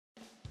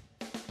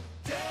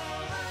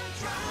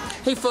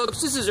Hey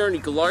folks, this is Ernie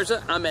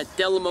Galarza. I'm at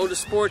Della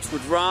Motorsports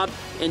with Rob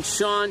and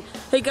Sean.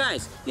 Hey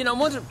guys, you know,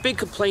 one of the big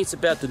complaints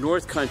about the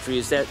North Country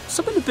is that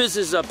some of the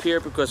businesses up here,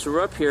 because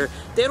we're up here,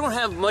 they don't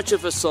have much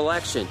of a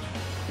selection.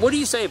 What do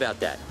you say about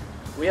that?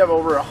 We have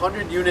over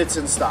 100 units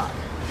in stock.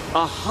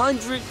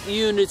 100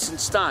 units in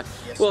stock.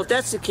 Yes, well, sir. if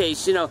that's the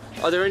case, you know,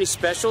 are there any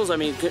specials? I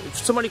mean, if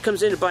somebody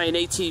comes in to buy an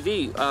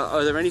ATV,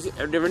 are there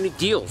any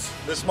deals?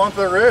 This month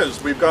there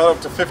is. We've got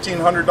up to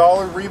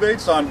 $1,500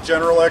 rebates on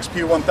General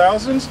XP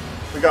 1000s.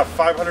 We got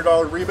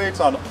 $500 rebates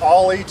on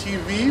all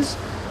ATVs,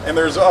 and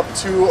there's up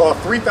to a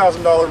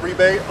 $3,000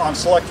 rebate on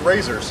select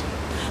razors.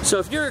 So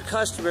if you're a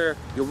customer,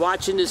 you're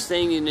watching this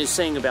thing and they're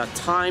saying about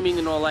timing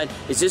and all that,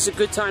 is this a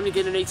good time to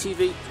get an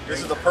ATV?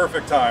 This is the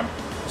perfect time.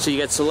 So you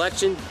got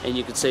selection and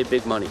you can save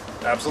big money.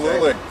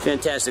 Absolutely.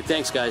 Fantastic.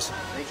 Thanks, guys.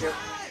 Thank you.